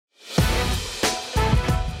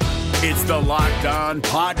It's the Locked On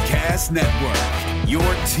Podcast Network, your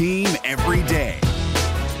team every day.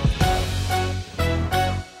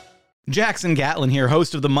 Jackson Gatlin here,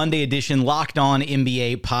 host of the Monday edition Locked On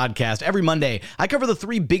NBA podcast. Every Monday, I cover the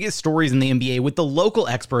three biggest stories in the NBA with the local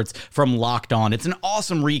experts from Locked On. It's an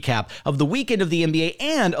awesome recap of the weekend of the NBA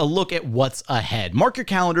and a look at what's ahead. Mark your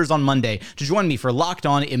calendars on Monday to join me for Locked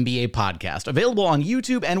On NBA podcast, available on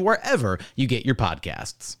YouTube and wherever you get your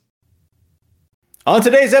podcasts. On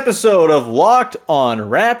today's episode of Locked On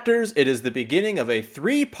Raptors, it is the beginning of a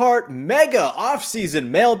three-part mega offseason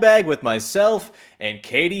mailbag with myself and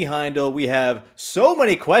Katie Heindl. We have so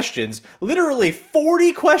many questions. Literally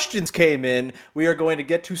 40 questions came in. We are going to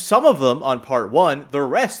get to some of them on part one, the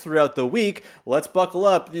rest throughout the week. Let's buckle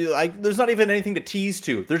up. There's not even anything to tease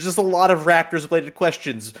to. There's just a lot of Raptors-related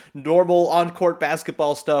questions. Normal on-court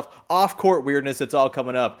basketball stuff, off-court weirdness. It's all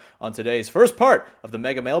coming up on today's first part of the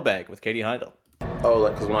mega mailbag with Katie Heindl. Oh,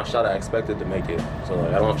 because when I shot, I expected to make it. So,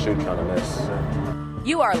 I don't shoot trying to miss.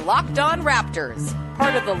 You are Locked On Raptors,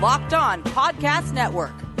 part of the Locked On Podcast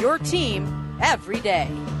Network, your team every day.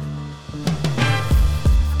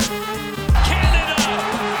 Canada,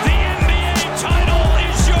 the NBA title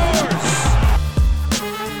is yours.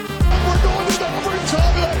 We're going to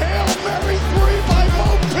overtime. The Hail Mary 3 by Mo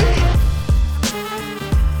Pete.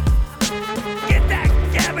 Get that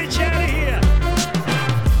garbage out of here.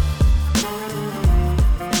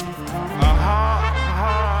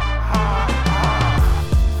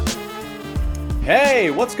 Hey,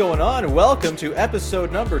 what's going on? Welcome to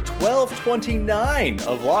episode number 1229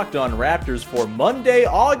 of Locked On Raptors for Monday,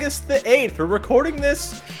 August the 8th. We're recording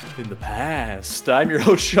this in the past. I'm your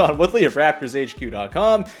host, Sean Woodley of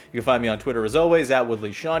RaptorsHQ.com. You can find me on Twitter as always, at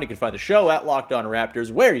WoodleySean. You can find the show at Locked On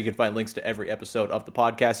Raptors, where you can find links to every episode of the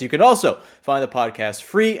podcast. You can also find the podcast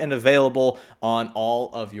free and available on all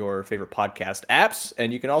of your favorite podcast apps.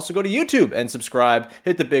 And you can also go to YouTube and subscribe.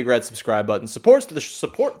 Hit the big red subscribe button. Support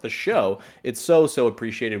the show. It's so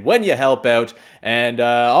appreciated when you help out. And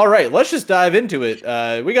all right, let's just dive into it.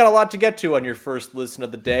 We got a lot to get to on your first listen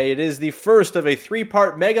of the day. It is the first of a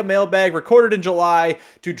three-part mega mailbag recorded in July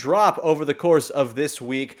to drop over the course of this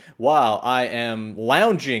week while I am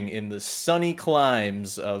lounging in the sunny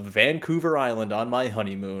climes of Vancouver Island on my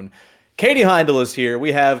honeymoon. Katie Heindl is here.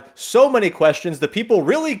 We have so many questions. The people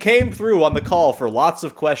really came through on the call for lots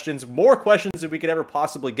of questions, more questions than we could ever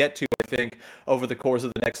possibly get to, I think, over the course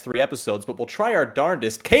of the next three episodes, but we'll try our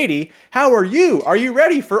darndest. Katie, how are you? Are you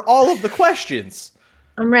ready for all of the questions?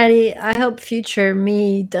 I'm ready. I hope future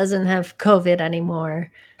me doesn't have COVID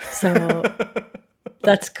anymore. So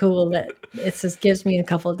that's cool that it just gives me a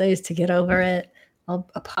couple of days to get over it. I'll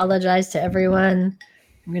apologize to everyone.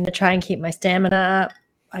 I'm going to try and keep my stamina up.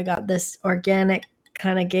 I got this organic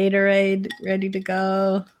kind of Gatorade ready to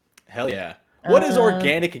go. Hell yeah. What is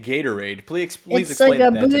organic Gatorade? Please it's explain like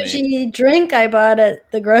a that bougie drink I bought at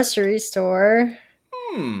the grocery store.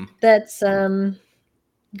 That's good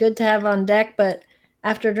to have on deck, but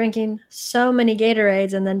after drinking so many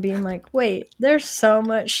Gatorades and then being like, wait, there's so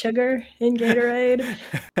much sugar in Gatorade.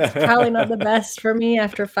 It's probably not the best for me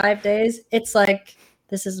after 5 days. It's like,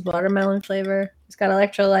 this is watermelon flavor. It's got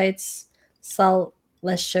electrolytes, salt,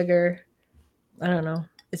 less sugar. I don't know.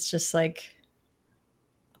 It's just like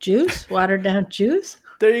juice, watered down juice.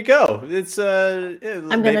 There you go. It's I'm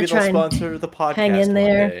maybe gonna try they'll sponsor the podcast. Hang in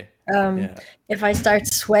there. One day. If I start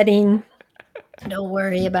sweating, don't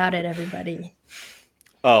worry about it, everybody.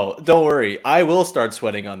 Oh, don't worry. I will start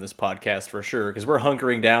sweating on this podcast for sure because we're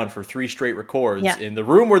hunkering down for 3 straight records in the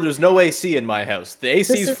room where there's no AC in my house. The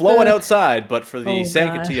AC is flowing outside, but for the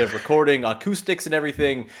sanctity of recording, acoustics and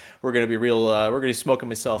everything, we're going to be real. We're going to be smoking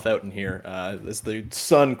myself out in here as the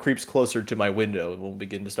sun creeps closer to my window. It will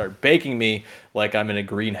begin to start baking me like I'm in a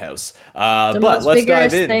greenhouse. But let's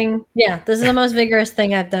dive in. This is the most vigorous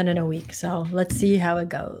thing I've done in a week. So let's see how it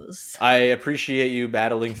goes. I appreciate you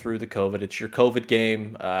battling through the COVID. It's your COVID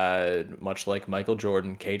game, much like Michael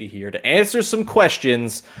Jordan. Katie here to answer some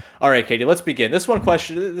questions. All right, Katie, let's begin. This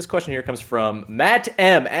question here comes from Matt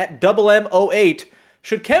M at M08.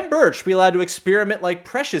 Should Kem Birch be allowed to experiment like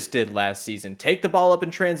Precious did last season? Take the ball up in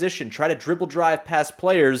transition, try to dribble drive past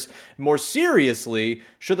players. More seriously,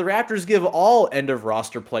 should the Raptors give all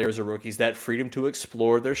end-of-roster players or rookies that freedom to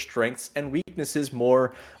explore their strengths and weaknesses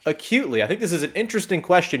more acutely? I think this is an interesting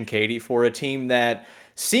question, Katie, for a team that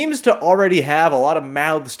seems to already have a lot of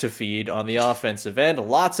mouths to feed on the offensive end.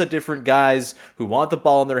 Lots of different guys who want the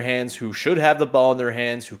ball in their hands, who should have the ball in their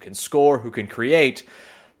hands, who can score, who can create.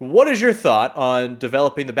 What is your thought on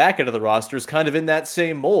developing the back end of the rosters kind of in that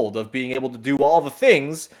same mold of being able to do all the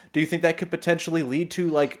things? Do you think that could potentially lead to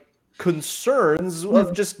like concerns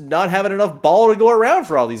of just not having enough ball to go around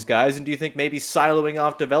for all these guys? And do you think maybe siloing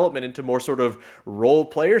off development into more sort of role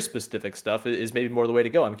player specific stuff is maybe more the way to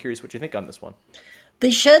go? I'm curious what you think on this one. They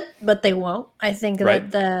should, but they won't. I think Right.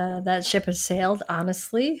 that that ship has sailed,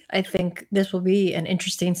 honestly. I think this will be an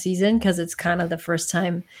interesting season because it's kind of the first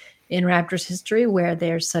time in Raptors history where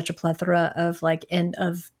there's such a plethora of like end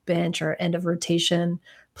of bench or end of rotation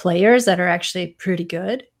players that are actually pretty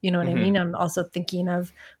good. You know what I mean? I'm also thinking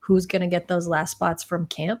of who's going to get those last spots from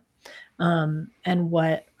camp. And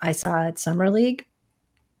what I saw at Summer League,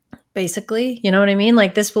 basically, you know what I mean?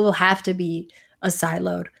 Like this will have to be a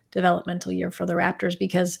siloed developmental year for the Raptors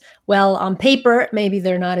because, well, on paper, maybe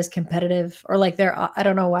they're not as competitive or like I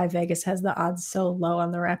don't know why Vegas has the odds so low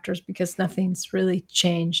on the Raptors because nothing's really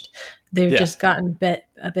changed. They've just gotten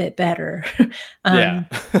a bit better.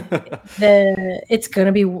 It's going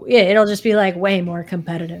to be, it'll just be like way more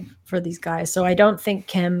competitive for these guys. So I don't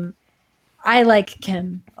think I like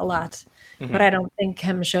Kim a lot, but I don't think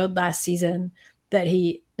Kim showed last season that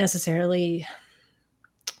he necessarily,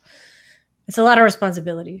 it's a lot of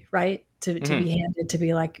responsibility, right? To be handed, to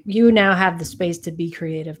be like, you now have the space to be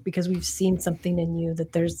creative because we've seen something in you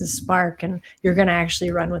that there's this spark and you're going to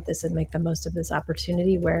actually run with this and make the most of this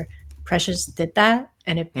opportunity where Precious did that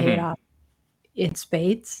and it paid off in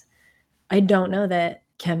spades. I don't know that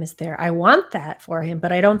Kem is there. I want that for him,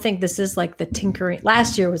 but I don't think this is like the tinkering.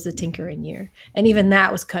 Last year was the tinkering year. And even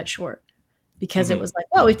that was cut short because it was like,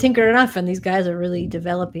 oh, we've tinkered enough and these guys are really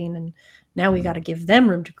developing and now we got to give them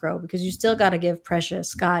room to grow because you still got to give Precious,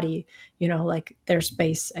 Scotty, like their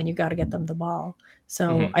space and you got to get them the ball.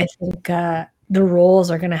 So I think the roles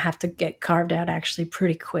are going to have to get carved out actually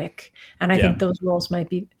pretty quick. And I think those roles might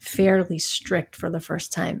be fairly strict for the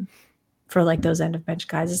first time for like those end of bench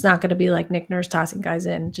guys. It's not going to be like Nick Nurse tossing guys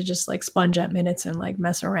in to just like sponge up minutes and like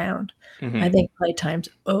mess around. I think playtime's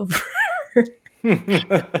over.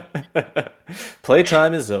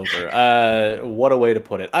 Playtime is over. What a way to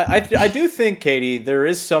put it. I do think, Katie, there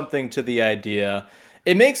is something to the idea.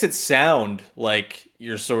 It makes it sound like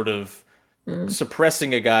you're sort of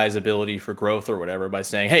suppressing a guy's ability for growth or whatever by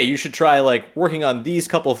saying, hey, you should try like working on these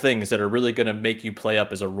couple things that are really going to make you play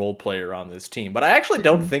up as a role player on this team. But I actually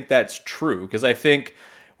don't think that's true because I think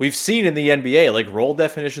we've seen in the NBA, like role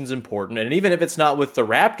definition is important. And even if it's not with the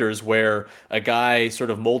Raptors where a guy sort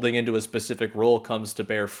of molding into a specific role comes to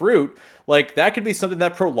bear fruit, like that could be something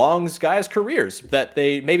that prolongs guys' careers, that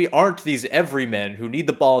they maybe aren't these everymen who need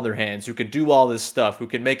the ball in their hands, who can do all this stuff, who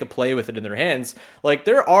can make a play with it in their hands. Like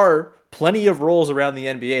there are plenty of roles around the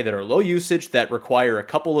NBA that are low usage, that require a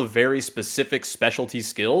couple of very specific specialty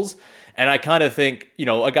skills. And I kind of think,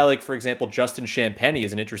 a guy like, for example, Justin Champagnie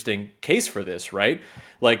is an interesting case for this, right?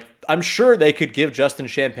 Like, I'm sure they could give Justin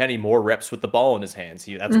Champagnie more reps with the ball in his hands.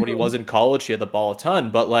 That's what he was in college. He had the ball a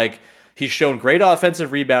ton. But, like, he's shown great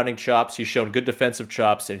offensive rebounding chops. He's shown good defensive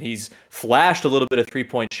chops. And he's flashed a little bit of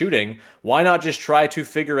three-point shooting. Why not just try to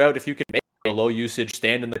figure out if you can make a low usage,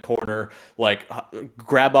 stand in the corner, like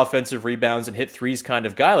grab offensive rebounds and hit threes kind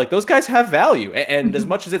of guy? Like, those guys have value. And as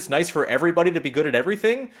much as it's nice for everybody to be good at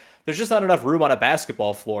everything, there's just not enough room on a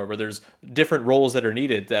basketball floor where there's different roles that are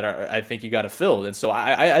needed that I think you got to fill. And so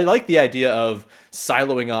I like the idea of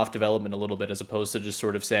siloing off development a little bit as opposed to just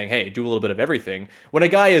sort of saying, hey, do a little bit of everything. When a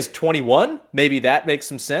guy is 21, maybe that makes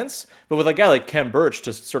some sense. But with a guy like Kem Birch,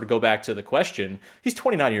 to sort of go back to the question, he's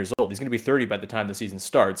 29 years old. He's going to be 30 by the time the season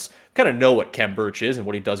starts. Kind of know what Kem Birch is and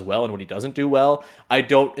what he does well and what he doesn't do well. I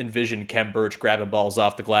don't envision Kem Birch grabbing balls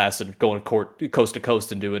off the glass and going coast to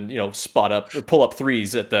coast and doing, spot up or pull up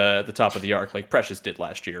threes at the top of the arc like Precious did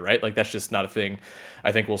last year, right? Like that's just not a thing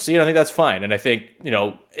I think we'll see. And I think that's fine. And I think,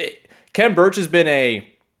 Kem Birch has been a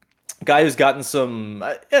guy who's gotten some,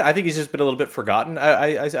 I think he's just been a little bit forgotten,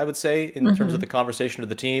 I would say, in terms of the conversation of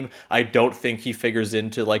the team. I don't think he figures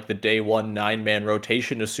into like the day one 9-man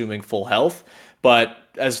rotation, assuming full health. But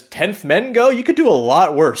as 10th men go, you could do a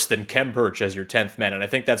lot worse than Kem Birch as your 10th man. And I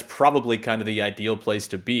think that's probably kind of the ideal place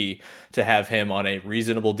to be, to have him on a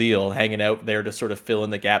reasonable deal, hanging out there to sort of fill in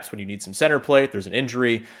the gaps when you need some center play, if there's an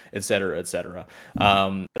injury, et cetera, et cetera.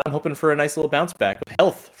 I'm hoping for a nice little bounce back with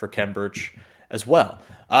health for Kem Birch as well.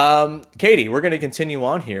 Katie, we're going to continue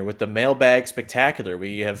on here with the Mailbag Spectacular.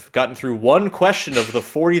 We have gotten through one question of the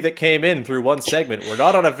 40 that came in through one segment. We're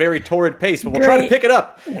not on a very torrid pace, but we'll try to pick it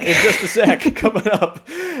up in just a sec. Coming up,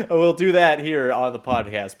 we'll do that here on the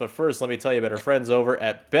podcast. But first, let me tell you about our friends over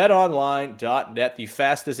at betonline.net, the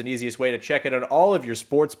fastest and easiest way to check in on all of your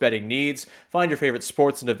sports betting needs. Find your favorite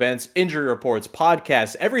sports and events, injury reports,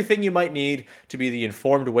 podcasts, everything you might need to be the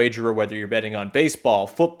informed wagerer, whether you're betting on baseball,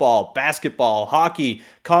 football, basketball, hockey,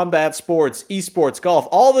 combat sports, esports, golf,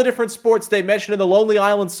 all the different sports they mentioned in the Lonely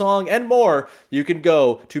Island song and more. You can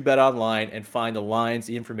go to BetOnline and find the lines,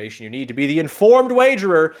 the information you need to be the informed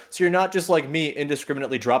wagerer, so you're not just like me,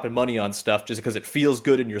 indiscriminately dropping money on stuff just because it feels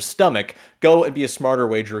good in your stomach. Go and be a smarter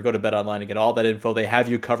wagerer. Go to BetOnline and get all that info. They have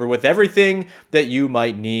you covered with everything that you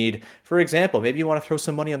might need. For example, maybe you want to throw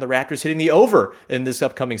some money on the Raptors hitting the over in this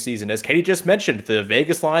upcoming season. As Katie just mentioned, the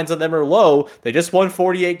Vegas lines on them are low. They just won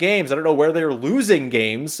 48 games. I don't know where they're losing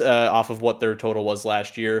games off of what their total was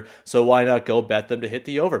last year. So why not go bet them to hit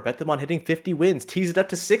the over? Bet them on hitting 50 wins. Tease it up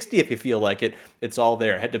to 60 if you feel like it. It's all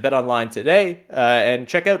there. Head to BetOnline today and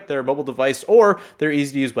check out their mobile device or their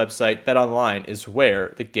easy-to-use website. BetOnline is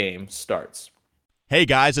where the game starts. Hey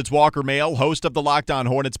guys, it's Walker Mail, host of the Locked On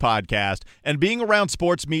Hornets podcast, and being around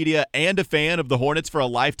sports media and a fan of the Hornets for a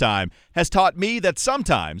lifetime has taught me that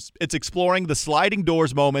sometimes it's exploring the sliding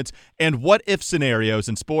doors moments and what-if scenarios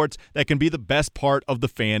in sports that can be the best part of the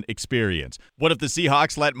fan experience. What if the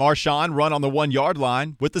Seahawks let Marshawn run on the 1-yard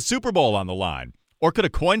line with the Super Bowl on the line? Or could a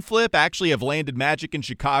coin flip actually have landed Magic in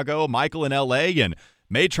Chicago, Michael in L.A., and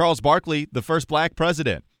made Charles Barkley the first black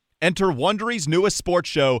president? Enter Wondery's newest sports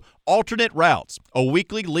show, Alternate Routes, a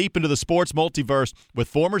weekly leap into the sports multiverse with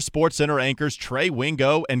former SportsCenter anchors Trey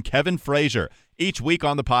Wingo and Kevin Frazier. Each week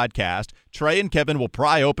on the podcast, Trey and Kevin will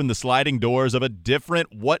pry open the sliding doors of a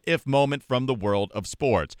different what-if moment from the world of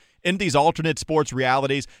sports. In these alternate sports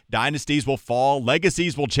realities, dynasties will fall,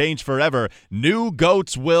 legacies will change forever, new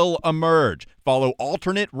GOATs will emerge. Follow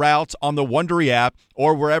Alternate Routes on the Wondery app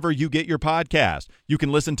or wherever you get your podcast. You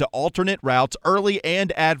can listen to Alternate Routes early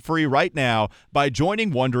and ad-free right now by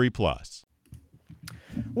joining Wondery Plus.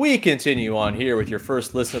 We continue on here with your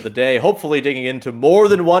first listen of the day, hopefully digging into more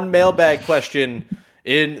than one mailbag question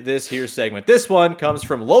in this here segment. This one comes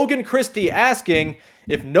from Logan Christie asking,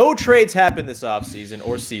 if no trades happen this offseason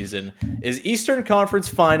or season, is Eastern Conference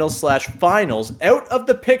Finals/Finals out of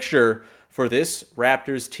the picture for this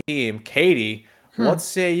Raptors team? Katie, what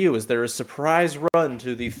say you? Is there a surprise run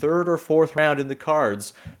to the third or fourth round in the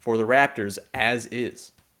cards for the Raptors as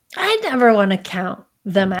is? I never want to count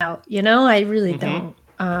them out, I really don't.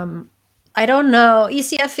 I don't know.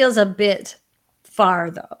 ECF feels a bit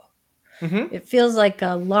far, though. It feels like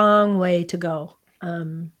a long way to go.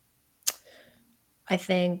 I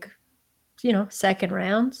think, second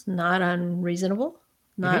round's not unreasonable,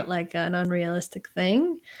 not like an unrealistic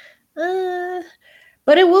thing.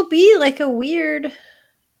 But it will be like the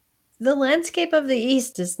landscape of the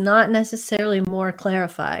East is not necessarily more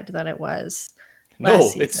clarified than it was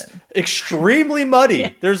last season. It's extremely muddy.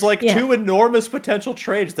 Yeah. There's two enormous potential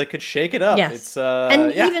trades that could shake it up. Yes.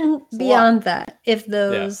 It's even beyond that, if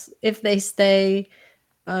they stay,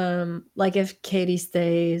 if Katie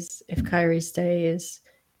stays, if Kyrie stays,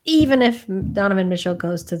 even if Donovan Mitchell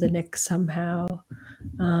goes to the Knicks somehow,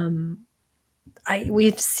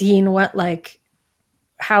 we've seen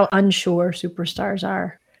how unsure superstars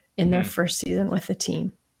are in their first season with the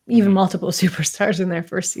team. Even multiple superstars in their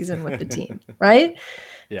first season with the team, right?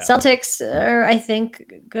 Yeah. Celtics are, I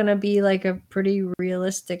think, going to be a pretty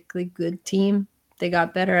realistically good team. They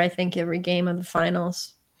got better, I think, every game of the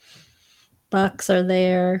finals. Bucks are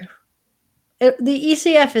there. The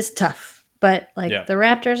ECF is tough, but the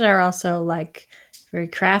Raptors are also very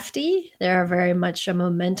crafty. They're very much a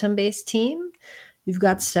momentum-based team. You've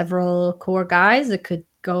got several core guys that could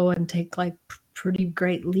go and take pretty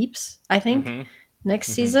great leaps, I think. Next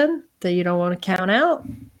season that you don't want to count out.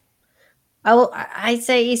 I'd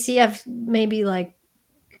say ECF maybe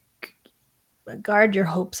guard your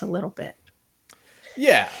hopes a little bit.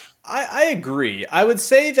 Yeah, I agree. I would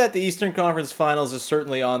say that the Eastern Conference Finals is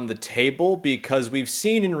certainly on the table because we've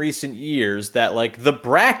seen in recent years that the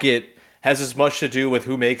bracket has as much to do with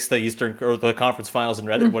who makes the Eastern or the Conference Finals in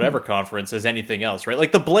whatever conference as anything else,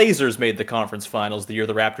 right? The Blazers made the Conference Finals the year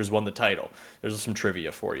the Raptors won the title. There's some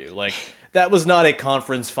trivia for you. That was not a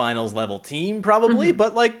Conference Finals level team probably,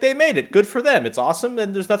 but they made it. Good for them. It's awesome,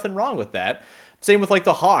 and there's nothing wrong with that. Same with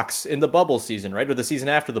the Hawks in the bubble season, right? Or the season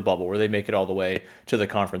after the bubble where they make it all the way to the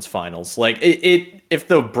Conference Finals. If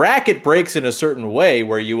the bracket breaks in a certain way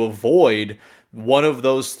where you avoid one of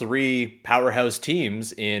those three powerhouse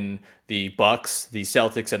teams in the Bucks, the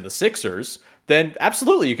Celtics, and the Sixers, then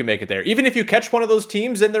absolutely you can make it there. Even if you catch one of those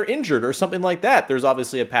teams and they're injured or something like that, there's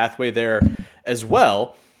obviously a pathway there as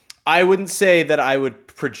well. I wouldn't say that I would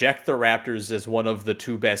project the Raptors as one of the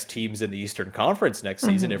two best teams in the Eastern Conference next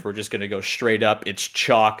season. If we're just going to go straight up, it's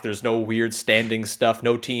chalk. There's no weird standing stuff.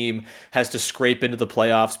 No team has to scrape into the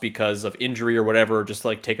playoffs because of injury or whatever, just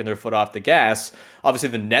like taking their foot off the gas. Obviously,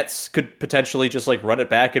 the Nets could potentially just like run it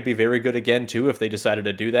back and be very good again too if they decided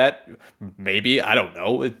to do that. Maybe, I don't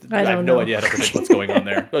know. I have no idea how to predict what's going on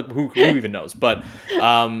there. But who even knows? But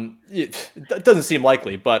it doesn't seem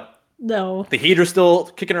likely. But no, the Heat are still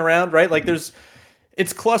kicking around, right? Like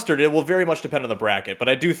it's clustered. It will very much depend on the bracket. But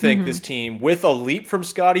I do think this team, with a leap from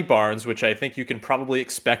Scotty Barnes, which I think you can probably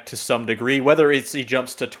expect to some degree, whether it's he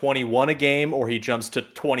jumps to 21 a game or he jumps to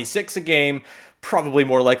 26 a game, probably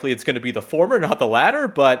more likely it's going to be the former, not the latter.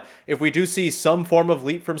 But if we do see some form of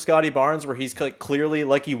leap from Scotty Barnes, where he's clearly,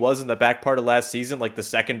 like he was in the back part of last season, like the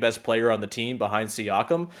second best player on the team behind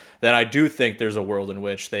Siakam, then I do think there's a world in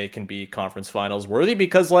which they can be conference finals worthy.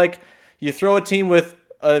 Because like you throw a team with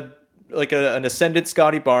an ascendant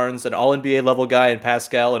Scotty Barnes, an all-NBA level guy in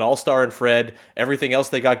Pascal, an all-star in Fred, everything else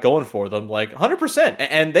they got going for them, like 100%.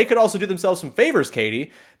 And they could also do themselves some favors,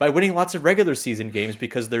 Katie, by winning lots of regular season games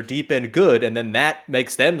because they're deep and good, and then that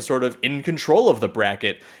makes them sort of in control of the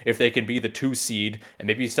bracket if they can be the 2 seed and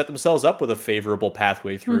maybe set themselves up with a favorable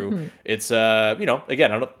pathway through. It's,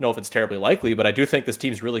 again, I don't know if it's terribly likely, but I do think this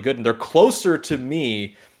team's really good, and they're closer to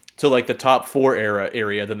me to like the top 4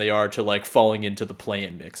 area than they are to like falling into the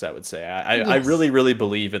play-in mix, I would say. I really, really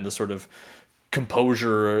believe in the sort of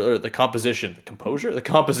composure or the composition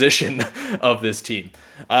of this team.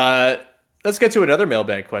 Let's get to another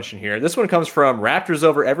mailbag question here. This one comes from Raptors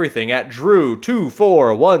Over Everything at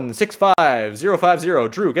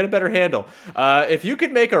Drew241655050. Drew, get a better handle. If you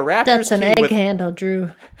could make a Raptors That's an team egg handle,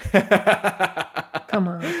 Drew. Come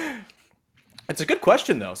on. It's a good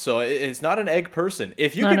question, though. So it's not an egg person.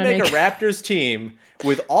 If you could make a Raptors team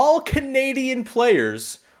with all Canadian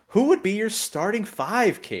players, who would be your starting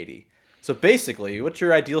 5, Katie? So basically, what's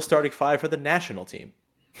your ideal starting 5 for the national team?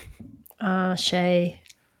 Shea,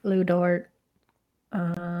 Lou Dort.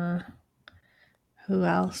 Who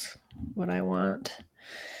else would I want?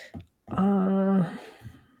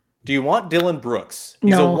 Do you want Dylan Brooks?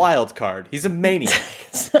 He's a wild card. He's a maniac.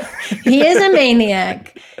 He is a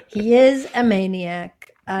maniac. He is a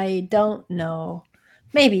maniac. I don't know.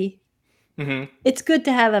 Maybe. It's good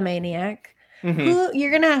to have a maniac. Who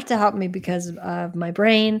you're gonna have to help me because of my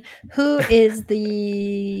brain. Who is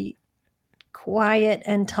the quiet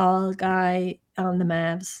and tall guy on the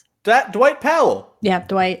Mavs? Dwight Powell. Yeah,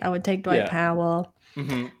 Dwight. I would take Dwight Powell.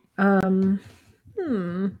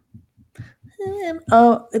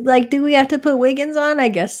 Oh, like, do we have to put Wiggins on? I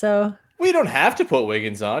guess so. We don't have to put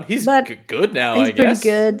Wiggins on. He's good now, I guess. He's pretty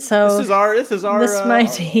good. So this is my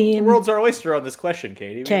team. The world's our oyster on this question,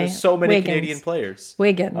 Katie. There's so many Canadian players.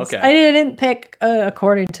 Wiggins. Okay. I didn't pick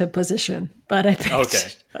according to position, but I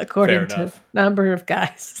picked according to number of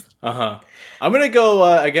guys. I'm going to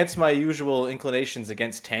go against my usual inclinations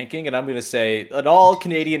against tanking, and I'm going to say an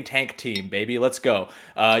all-Canadian tank team, baby. Let's go.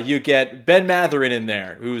 You get Ben Mathurin in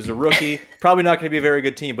there, who's a rookie. Probably not going to be a very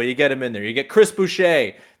good team, but you get him in there. You get Chris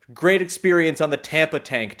Boucher. Great experience on the Tampa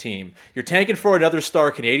tank team. You're tanking for another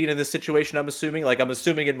star Canadian in this situation, I'm assuming. Like, I'm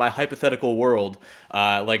assuming in my hypothetical world,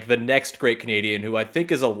 like the next great Canadian, who I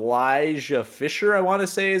think is Elijah Fisher, I want to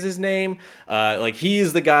say is his name. Like,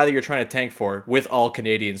 he's the guy that you're trying to tank for with all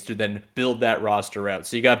Canadians to then build that roster out.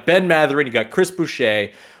 So you got Ben Mathurin, you got Chris Boucher.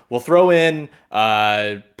 We'll throw in...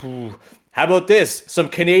 how about this? Some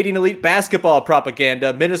Canadian elite basketball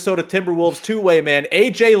propaganda. Minnesota Timberwolves two-way man.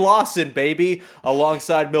 AJ Lawson, baby.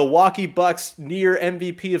 Alongside Milwaukee Bucks near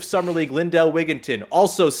MVP of Summer League, Lindell Wigginton.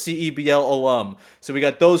 Also CEBL alum. So we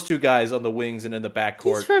got those two guys on the wings and in the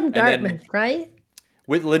backcourt. He's from Dartmouth, right?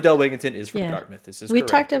 With Lindell Wigginton is from Dartmouth. This is we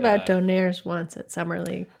correct. talked about Donaires once at Summer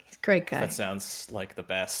League. Great guy. That sounds like the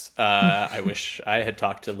best. I wish I had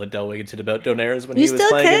talked to Lindell Wigginton about Donaires when he was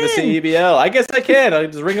playing in the CEBL. I guess I can. I'll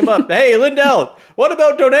just ring him up. Hey, Lindell, what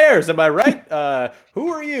about Donaires? Am I right? Who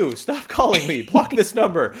are you? Stop calling me. Block this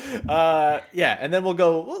number. And then we'll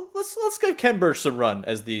go. Well, let's give Ken Burch some run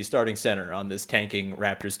as the starting center on this tanking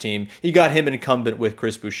Raptors team. You got him incumbent with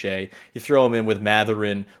Chris Boucher. You throw him in with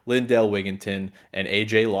Mathurin, Lindell Wigginton, and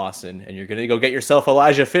AJ Lawson, and you're gonna go get yourself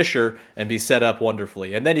Elijah Fisher and be set up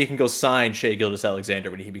wonderfully. And then you can go sign Shai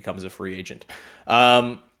Gilgeous-Alexander when he becomes a free agent.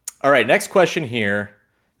 All right, next question here.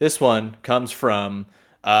 This one comes from.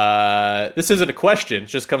 This isn't a question. It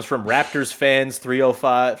just comes from Raptors fans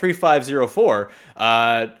 3504.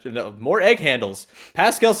 More egg handles.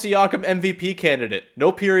 Pascal Siakam MVP candidate.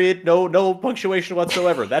 No period. No punctuation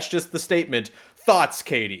whatsoever. That's just the statement. Thoughts,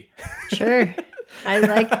 Katie? Sure. I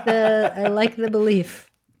like the belief.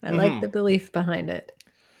 I like the belief behind it.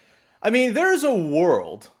 I mean, there's a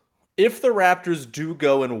world if the Raptors do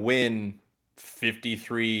go and win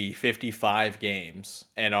 53, 55 games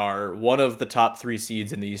and are one of the top 3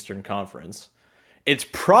 seeds in the Eastern Conference. It's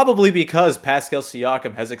probably because Pascal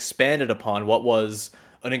Siakam has expanded upon what was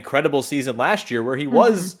an incredible season last year where he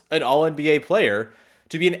was an All-NBA player.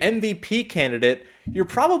 To be an MVP candidate, you're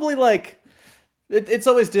probably like, it's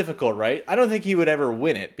always difficult, right? I don't think he would ever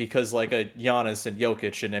win it because like a Giannis and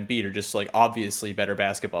Jokic and Embiid are just like obviously better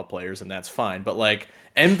basketball players, and that's fine. But like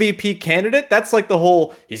MVP candidate, that's like the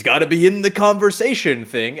whole he's got to be in the conversation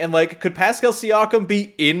thing. And like, could Pascal Siakam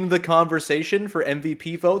be in the conversation for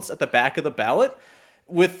MVP votes at the back of the ballot?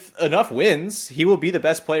 With enough wins, he will be the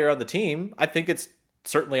best player on the team. I think it's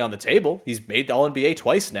certainly on the table. He's made All-NBA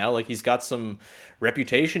twice now. Like, he's got some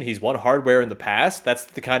reputation. He's won hardware in the past. That's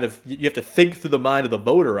the kind of, you have to think through the mind of the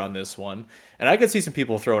voter on this one. And I could see some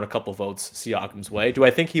people throwing a couple votes Siakam's way. Do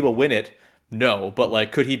I think he will win it? No. But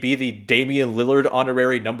like, could he be the Damian Lillard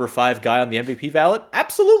honorary number 5 guy on the MVP ballot?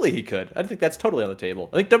 Absolutely he could. I think that's totally on the table.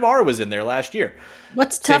 I think DeMar was in there last year.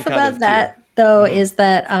 What's tough about that though is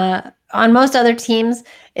that on most other teams,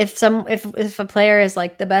 if a player is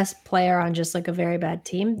like the best player on just like a very bad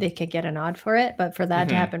team, they could get a nod for it. But for that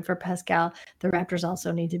to happen for Pascal, the Raptors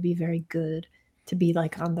also need to be very good to be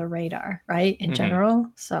like on the radar, right? In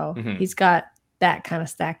general. So he's got that kind of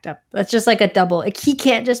stacked up. That's just like a double. Like, he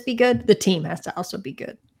can't just be good. The team has to also be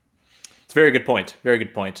good. It's a very good point. Very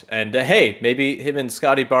good point. And hey, maybe him and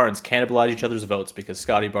Scotty Barnes cannibalize each other's votes because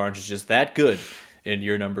Scotty Barnes is just that good in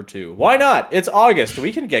year number 2. Why not? It's August.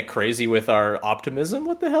 We can get crazy with our optimism.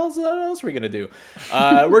 What the hell else are we going to do?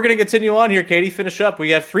 We're going to continue on here, Katie. Finish up.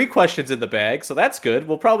 We have 3 questions in the bag, so that's good.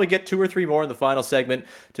 We'll probably get 2 or 3 more in the final segment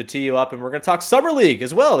to tee you up, and we're going to talk Summer League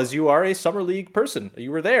as well, as you are a Summer League person.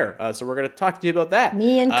 You were there, so we're going to talk to you about that.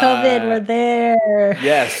 Me and COVID were there.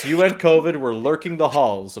 Yes, you and COVID were lurking the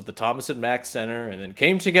halls of the Thomas and Mack Center and then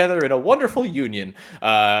came together in a wonderful union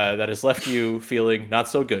that has left you feeling not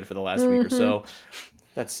so good for the last week or so.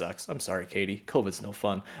 That sucks. I'm sorry, Katie. COVID's no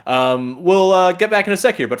fun. We'll get back in a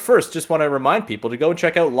sec here, but first, just want to remind people to go and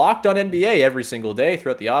check out Locked On NBA every single day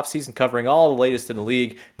throughout the offseason, covering all the latest in the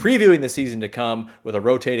league, previewing the season to come with a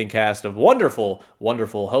rotating cast of wonderful,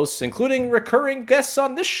 wonderful hosts, including recurring guests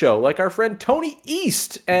on this show, like our friend Tony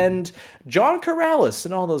East and John Corrales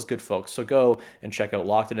and all those good folks. So go and check out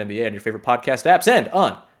Locked On NBA on your favorite podcast apps and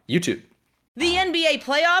on YouTube. The NBA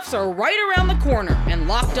playoffs are right around the corner, and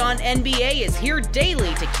Locked On NBA is here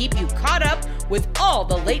daily to keep you caught up with all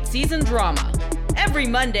the late season drama. Every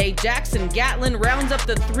Monday, Jackson Gatlin rounds up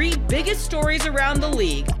the 3 biggest stories around the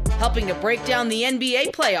league, helping to break down the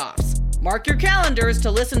NBA playoffs. Mark your calendars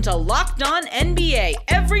to listen to Locked On NBA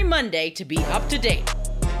every Monday to be up to date.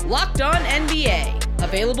 Locked On NBA,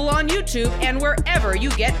 available on YouTube and wherever you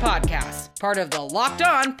get podcasts. Part of the Locked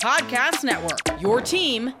On Podcast Network, your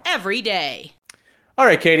team every day. All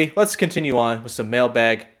right, Katie, let's continue on with some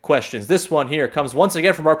mailbag questions. This one here comes once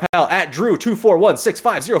again from our pal at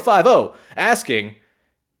Drew241655050, asking,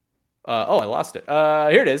 I lost it.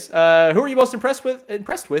 Here it is. Who are you most impressed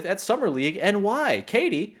with at Summer League and why?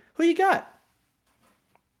 Katie, who you got?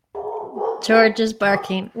 George is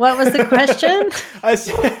barking. What was the question? I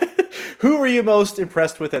said, who were you most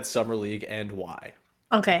impressed with at Summer League and why?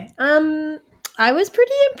 Okay. I was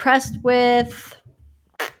pretty impressed with.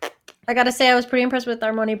 I gotta say, I was pretty impressed with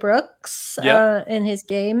Armoni Brooks in his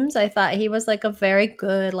games. I thought he was like a very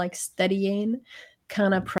good, like steadying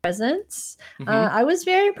kind of presence. I was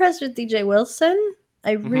very impressed with DJ Wilson.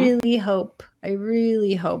 I really hope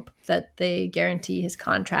that they guarantee his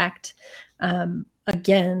contract.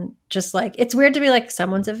 Again, just like it's weird to be like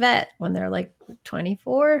someone's a vet when they're like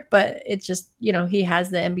 24, but it's just, he has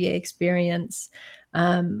the NBA experience.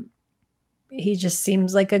 He just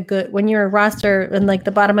seems like a good, when you're a roster and like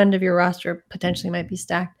the bottom end of your roster potentially might be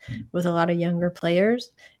stacked with a lot of younger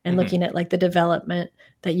players and looking at like the development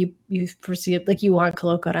that you perceive, like you want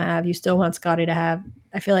Koloko to have, you still want Scotty to have.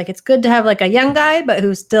 I feel like it's good to have like a young guy, but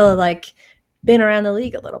who's still like been around the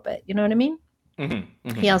league a little bit. You know what I mean?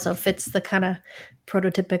 He also fits the kind of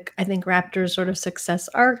prototypic, I think, Raptors sort of success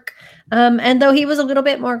arc. And though he was a little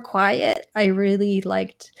bit more quiet, I really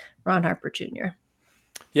liked Ron Harper Jr.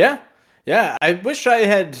 Yeah. I wish I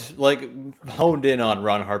had like honed in on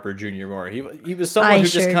Ron Harper Jr. more. He was someone who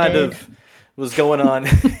just kind of was going on.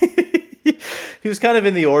 He was kind of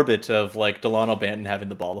in the orbit of like Delano Banton having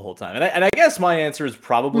the ball the whole time. And I guess my answer is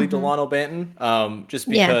probably Delano Banton, just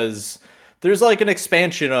because there's like an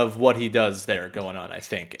expansion of what he does there going on, I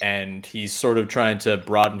think. And he's sort of trying to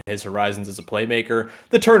broaden his horizons as a playmaker.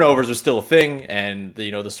 The turnovers are still a thing, and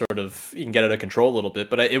the sort of, you can get out of control a little bit.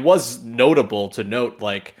 But it was notable to note,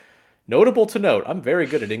 like, Notable to note, I'm very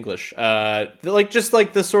good at English. Just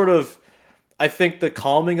like the sort of, I think the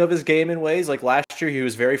calming of his game in ways. Like last year, he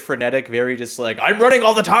was very frenetic, very just like, I'm running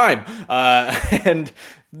all the time. And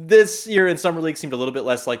this year in Summer League seemed a little bit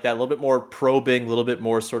less like that, a little bit more probing, a little bit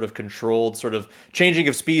more sort of controlled, sort of changing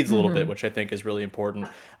of speeds a little bit, which I think is really important.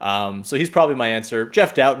 So he's probably my answer.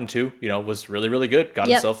 Jeff Doughton, too, was really, really good. Got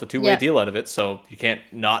himself a two-way deal out of it. So you can't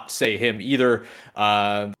not say him either.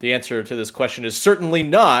 The answer to this question is certainly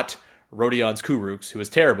not Rodion's Kuruks, who is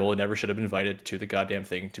terrible and never should have been invited to the goddamn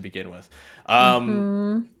thing to begin with.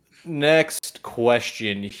 Next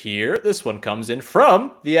question here. This one comes in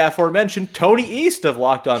from the aforementioned Tony East of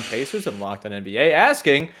Locked On Pacers and Locked On NBA,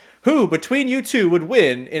 asking who between you two would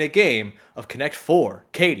win in a game of Connect 4?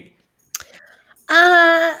 Katie.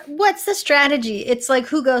 What's the strategy? It's like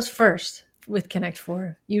who goes first with Connect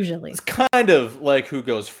 4 usually. It's kind of like who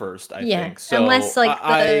goes first, I think. So unless like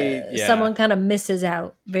someone kind of misses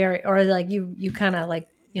out or like you kind of like,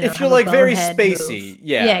 if you're like very spacey, move.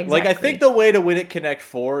 Yeah, exactly. Like I think the way to win at Connect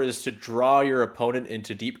 4 is to draw your opponent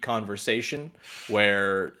into deep conversation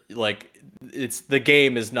where like the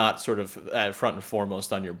game is not sort of front and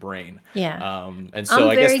foremost on your brain. Yeah. And so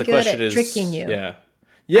I guess the question is tricking you.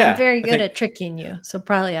 Yeah. I'm very good at tricking you, so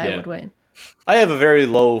probably I would win. I have a very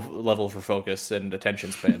low level for focus and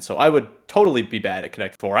attention span, so I would totally be bad at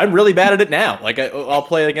Connect 4. I'm really bad at it now. Like I'll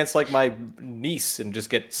play against like my niece and just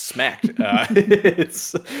get smacked.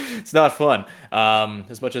 It's not fun.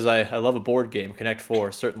 As much as I love a board game, Connect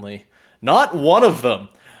 4 certainly not one of them.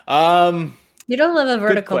 You don't love a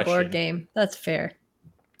vertical board game. That's fair.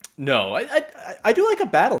 No, I do like a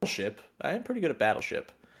Battleship. I am pretty good at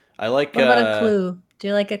Battleship. I like. What about a Clue? Do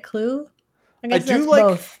you like a Clue? I guess that's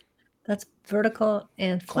both. That's vertical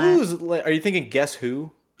and flat. Clues. Are you thinking Guess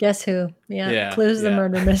Who? Guess Who? Yeah. Clue's the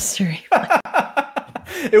murder mystery.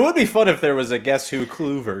 It would be fun if there was a Guess Who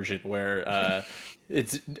Clue version where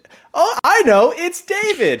it's. Oh, I know. It's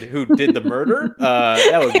David who did the murder.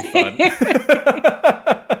 That would be fun.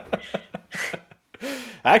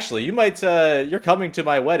 Actually, you might. You're coming to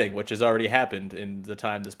my wedding, which has already happened in the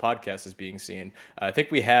time this podcast is being seen. I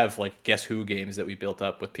think we have like Guess Who games that we built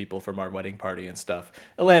up with people from our wedding party and stuff.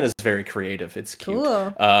 Atlanta's very creative. It's cute.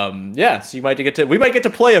 Cool. So we might get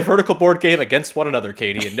to play a vertical board game against one another,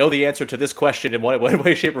 Katie, and know the answer to this question in one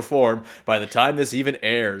way, shape, or form by the time this even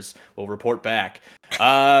airs. We'll report back.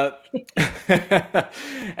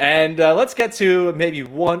 And let's get to maybe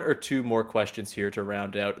one or two more questions here to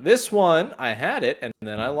round out. This one, I had it, and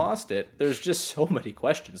then I lost it. There's just so many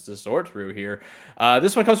questions to sort through here.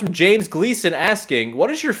 This one comes from James Gleason asking,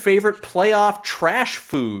 what is your favorite playoff trash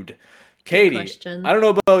food? Katie, I don't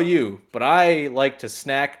know about you, but I like to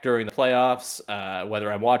snack during the playoffs,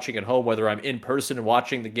 whether I'm watching at home, whether I'm in person and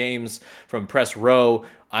watching the games from press row.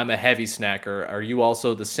 I'm a heavy snacker. Are you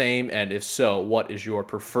also the same? And if so, what is your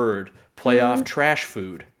preferred playoff trash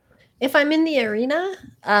food? If I'm in the arena,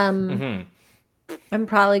 I'm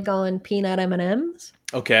probably going peanut M&Ms.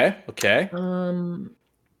 Okay.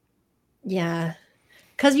 Yeah.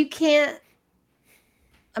 Because you can't.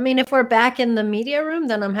 I mean, if we're back in the media room,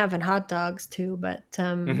 then I'm having hot dogs too. But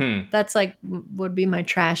that's like would be my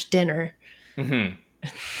trash dinner. How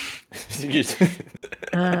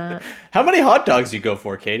many hot dogs do you go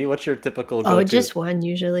for, Katie? What's your typical go-to? Just one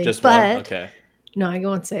usually. Just one? Okay. No, I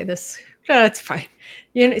won't say this. No, it's fine.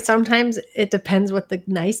 Sometimes it depends what the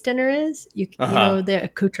nice dinner is. You know, the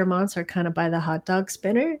accoutrements are kind of by the hot dog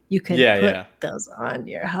spinner. You can put those on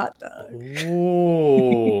your hot dog.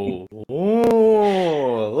 Ooh.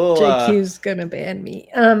 JQ's gonna ban me.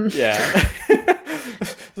 Yeah.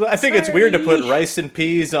 I think it's weird to put rice and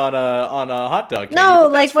peas on a hot dog. Katie, no,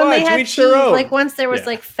 like when they had cheese, like once there was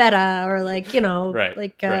like feta or like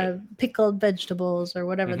pickled vegetables or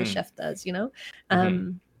whatever the chef does,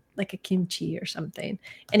 like a kimchi or something.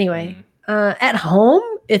 Anyway, at home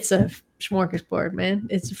it's a smorgasbord, man.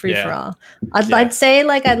 It's a free for all. I'd say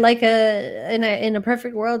like I'd like in a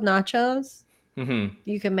perfect world nachos.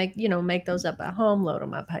 You can make those up at home, load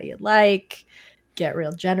them up how you like. Get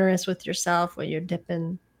real generous with yourself when you're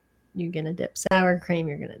dipping. You're gonna dip sour cream.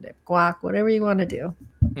 You're gonna dip guac. Whatever you want to do.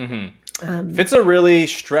 If it's a really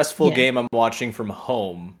stressful game I'm watching from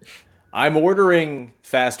home, I'm ordering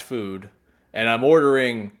fast food, and I'm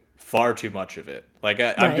ordering far too much of it. Like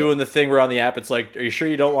I'm doing the thing where on the app it's like, "Are you sure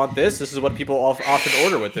you don't want this? This is what people often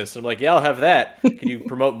order with this." And I'm like, "Yeah, I'll have that. Can you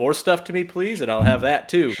promote more stuff to me, please? And I'll have that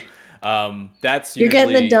too." That's you're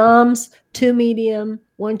getting the Doms, 2 medium,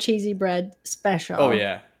 1 cheesy bread special. Oh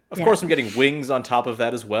yeah. Of course I'm getting wings on top of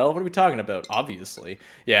that as well. What are we talking about? Obviously.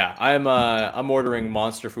 Yeah, I'm ordering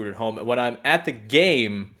monster food at home. When I'm at the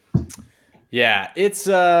game, it's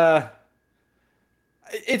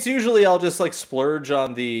It's usually I'll just like splurge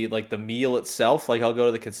on the meal itself. Like I'll go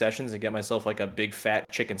to the concessions and get myself like a big fat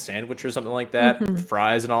chicken sandwich or something like that, with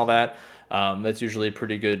fries and all that. That's usually a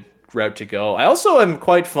pretty good route to go. I also am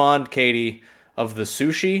quite fond, Katie, of the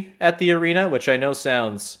sushi at the arena, which I know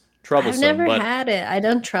sounds troublesome. I've never had it. I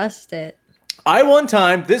don't trust it. I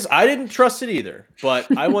didn't trust it either,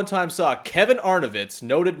 but I one time saw Kevin Arnovitz,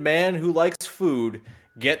 noted man who likes food,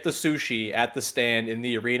 get the sushi at the stand in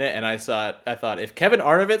the arena, and I thought, if Kevin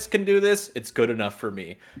Arnovitz can do this, it's good enough for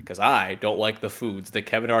me, because I don't like the foods that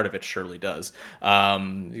Kevin Arnovitz surely does,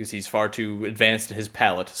 because he's far too advanced in his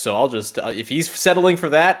palate. So I'll just, if he's settling for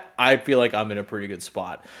that, I feel like I'm in a pretty good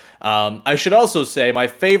spot. I should also say my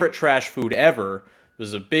favorite trash food ever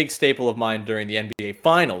was a big staple of mine during the NBA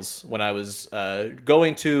Finals when I was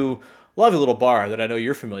going to a lovely little bar that I know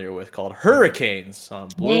you're familiar with called Hurricanes on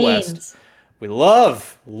Blue West. We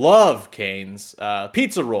love Canes.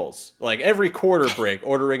 Pizza rolls. Like every quarter break,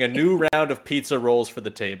 ordering a new round of pizza rolls for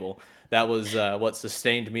the table. That was what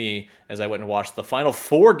sustained me as I went and watched the final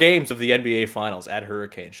 4 games of the NBA Finals at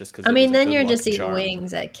Hurricanes. Just because then you're just eating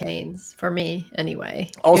wings at Canes for me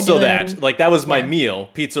anyway. Also that was my meal.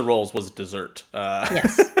 Pizza rolls was dessert.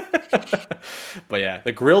 Yes. But yeah,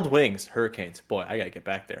 the grilled wings, Hurricanes. Boy, I gotta get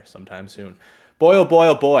back there sometime soon. Boy, oh boy,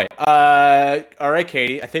 oh boy. All right,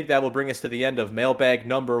 Katie, I think that will bring us to the end of Mailbag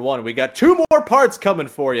number 1. We got 2 more parts coming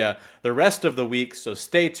for you the rest of the week, so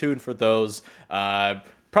stay tuned for those.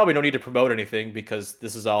 Probably no need to promote anything because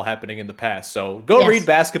this is all happening in the past. So go read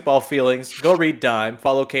Basketball Feelings. Go read Dime.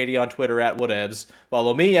 Follow Katie on Twitter at Woodebs.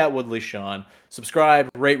 Follow me at Woodley Sean. Subscribe,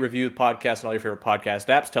 rate, review the podcast on all your favorite podcast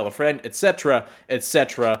apps. Tell a friend, etc.,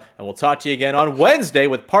 etc. And we'll talk to you again on Wednesday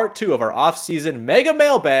with part 2 of our off-season mega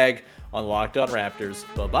mailbag on Locked On Raptors.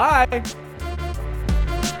 Bye-bye.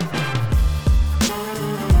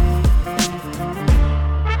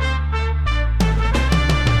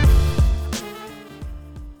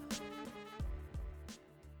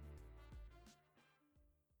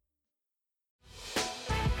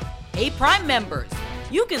 Hey, Prime members,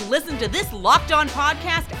 you can listen to this Locked On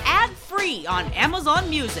podcast ad-free on Amazon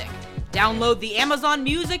Music. Download the Amazon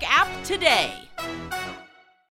Music app today.